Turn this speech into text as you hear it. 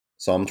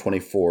Psalm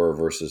 24,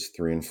 verses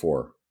 3 and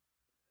 4.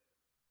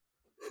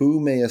 Who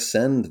may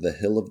ascend the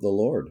hill of the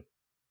Lord?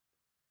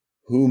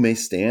 Who may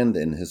stand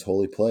in his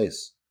holy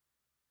place?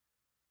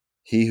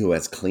 He who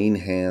has clean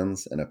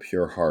hands and a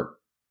pure heart,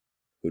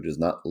 who does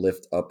not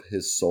lift up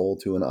his soul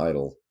to an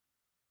idol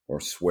or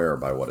swear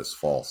by what is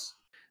false.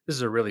 This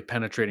is a really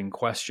penetrating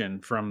question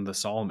from the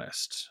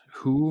psalmist.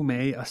 Who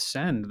may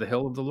ascend the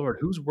hill of the Lord?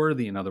 Who's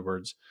worthy, in other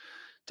words,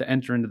 to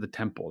enter into the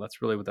temple?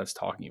 That's really what that's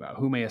talking about.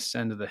 Who may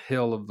ascend to the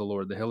hill of the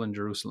Lord, the hill in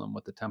Jerusalem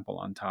with the temple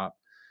on top?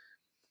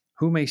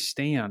 Who may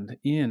stand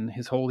in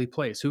his holy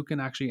place? Who can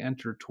actually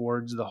enter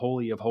towards the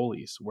Holy of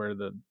Holies where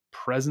the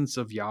presence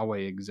of Yahweh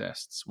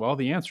exists? Well,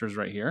 the answer is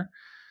right here.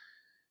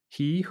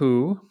 He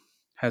who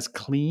has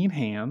clean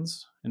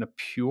hands and a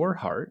pure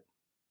heart,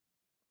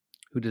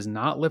 who does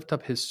not lift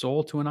up his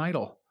soul to an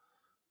idol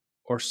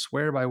or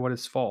swear by what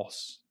is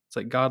false. It's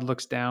like God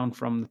looks down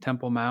from the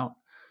Temple Mount.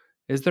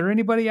 Is there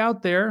anybody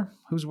out there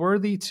who's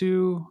worthy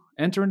to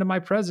enter into my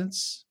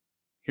presence?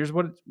 Here's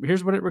what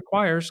it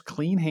requires: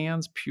 clean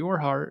hands, pure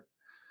heart.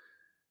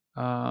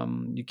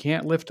 You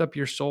can't lift up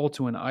your soul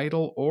to an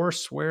idol or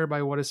swear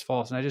by what is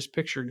false. And I just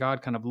picture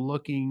God kind of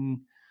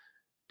looking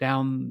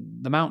down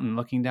the mountain,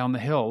 looking down the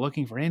hill,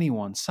 looking for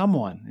anyone,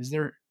 someone. Is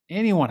there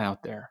anyone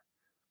out there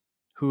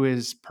who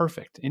is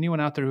perfect? Anyone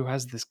out there who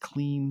has this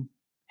clean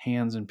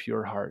hands and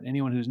pure heart?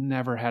 Anyone who's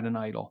never had an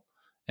idol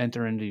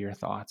enter into your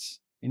thoughts?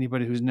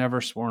 Anybody who's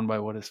never sworn by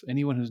what is,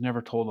 anyone who's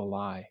never told a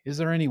lie? Is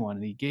there anyone?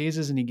 And he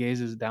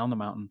gazes down the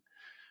mountain.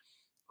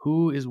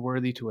 Who is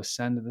worthy to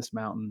ascend to this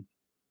mountain?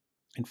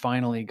 And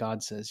finally,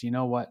 God says, you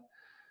know what?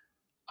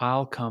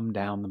 I'll come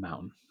down the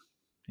mountain.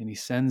 And he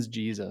sends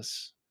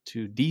Jesus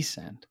to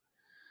descend.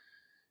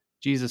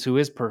 Jesus, who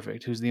is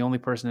perfect, who's the only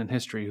person in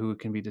history who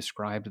can be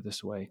described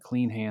this way: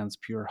 clean hands,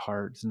 pure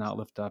heart, does not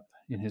lift up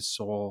in his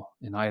soul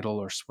an idol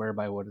or swear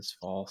by what is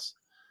false.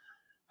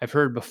 I've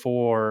heard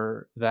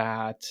before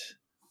that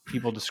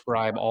people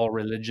describe all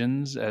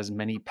religions as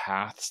many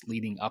paths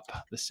leading up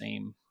the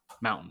same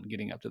mountain,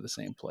 getting up to the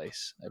same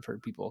place. I've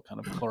heard people kind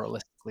of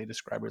pluralistically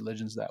describe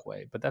religions that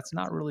way, but that's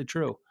not really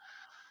true,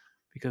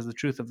 because the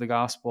truth of the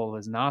gospel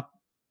is not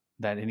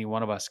that any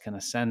one of us can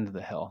ascend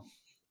the hill,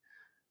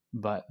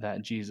 but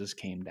that Jesus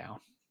came down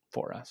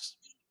for us.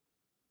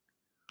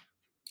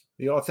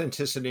 The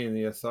authenticity and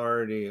the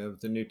authority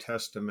of the New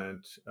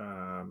Testament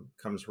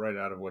comes right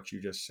out of what you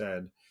just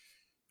said.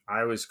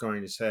 I was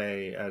going to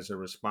say, as a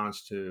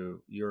response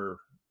to your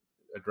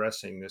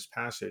addressing this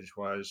passage,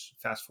 was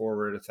fast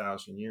forward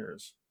 1,000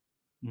 years.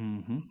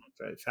 Mm-hmm.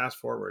 Fast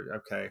forward.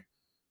 Okay.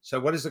 So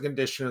what is the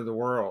condition of the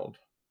world?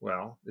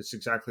 Well, it's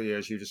exactly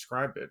as you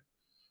described it.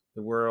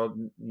 The world,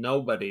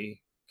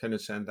 nobody can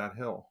ascend that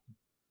hill.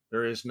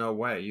 There is no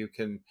way. You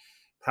can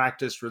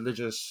practice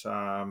religious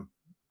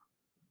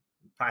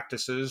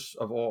practices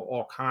of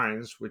all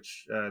kinds,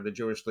 which the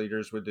Jewish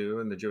leaders would do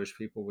and the Jewish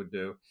people would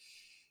do,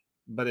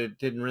 but it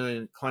didn't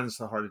really cleanse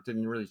the heart. It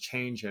didn't really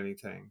change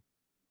anything.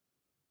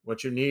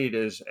 What you need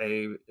is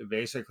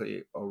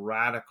basically a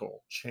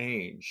radical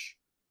change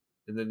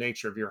in the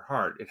nature of your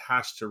heart. It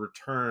has to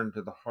return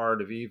to the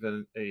heart of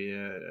even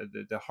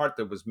the heart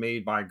that was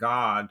made by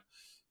God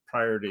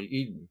prior to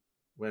Eden,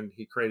 when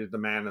he created the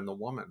man and the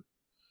woman.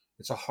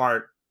 It's a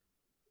heart,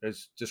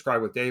 as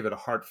described with David, a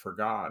heart for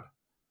God.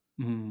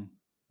 Mm-hmm.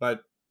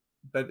 But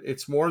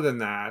it's more than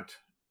that,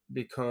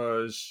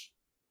 because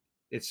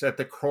it's at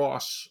the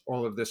cross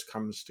all of this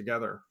comes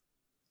together.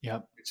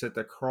 Yep. It's at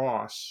the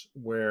cross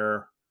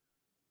where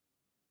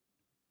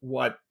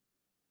what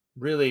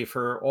really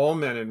for all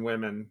men and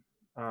women,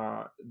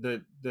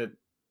 that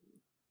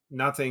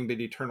nothing but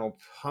eternal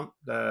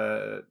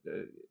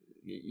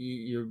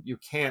you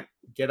can't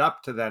get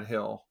up to that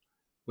hill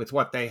with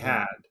what they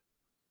had.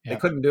 They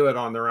couldn't do it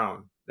on their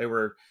own. They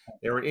were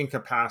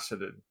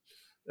incapacitated.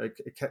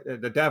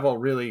 The devil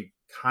really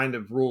kind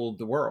of ruled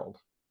the world.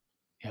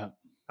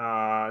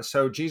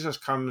 So Jesus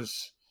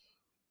comes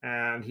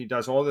and he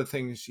does all the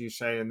things you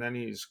say, and then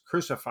he's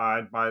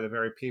crucified by the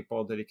very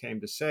people that he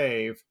came to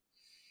save.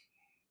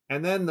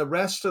 And then the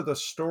rest of the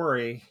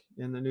story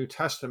in the New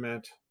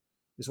Testament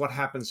is what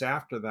happens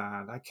after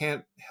that. I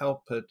can't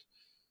help but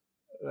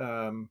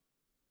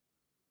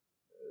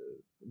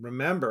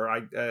remember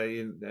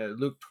in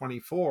Luke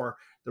 24,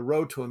 the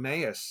road to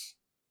Emmaus.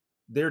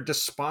 They're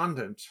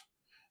despondent.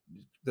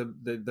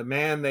 The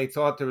man they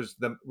thought was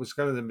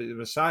going to be the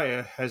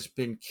Messiah has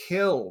been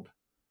killed.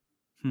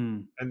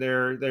 And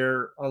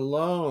they're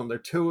alone. There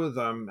are two of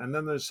them, and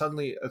then there's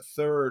suddenly a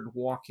third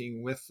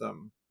walking with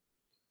them.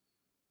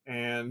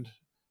 And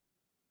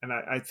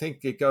I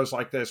think it goes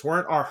like this: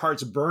 weren't our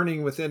hearts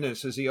burning within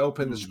us as he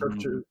opened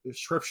the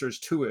scriptures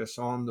to us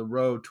on the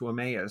road to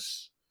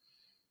Emmaus?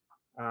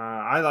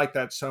 I like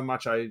that so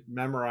much. I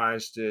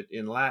memorized it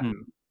in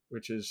Latin,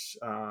 which is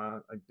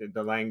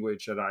the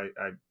language that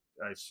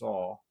I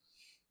saw.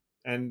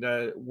 And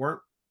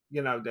weren't,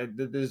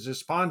 the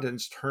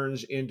despondence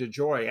turns into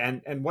joy.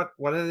 And what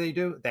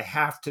do? They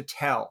have to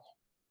tell.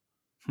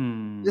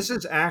 This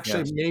is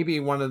actually maybe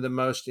one of the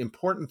most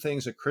important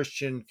things a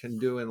Christian can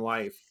do in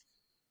life.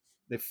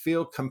 They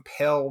feel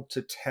compelled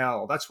to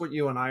tell. That's what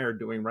you and I are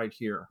doing right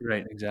here.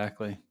 Right.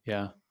 Exactly.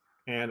 Yeah.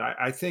 And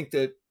I think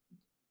that,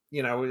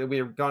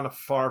 we've gone a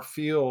far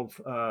field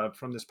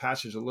from this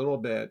passage a little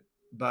bit,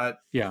 but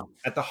Yeah.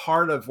 at the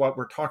heart of what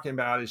we're talking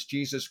about is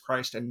Jesus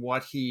Christ and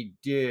what he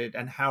did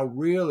and how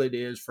real it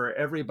is for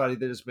everybody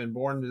that has been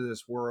born into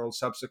this world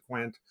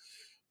subsequent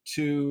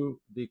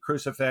to the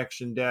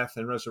crucifixion, death,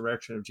 and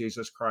resurrection of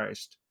Jesus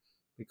Christ.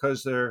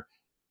 Because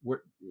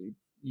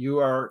you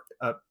are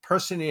a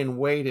person in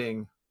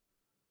waiting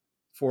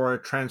for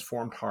a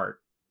transformed heart.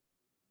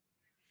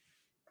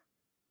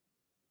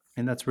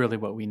 And that's really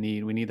what we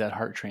need. We need that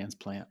heart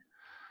transplant.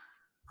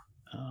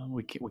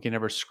 We can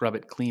never scrub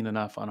it clean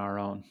enough on our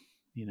own.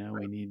 We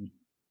need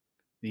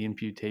the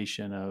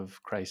imputation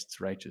of Christ's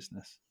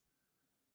righteousness.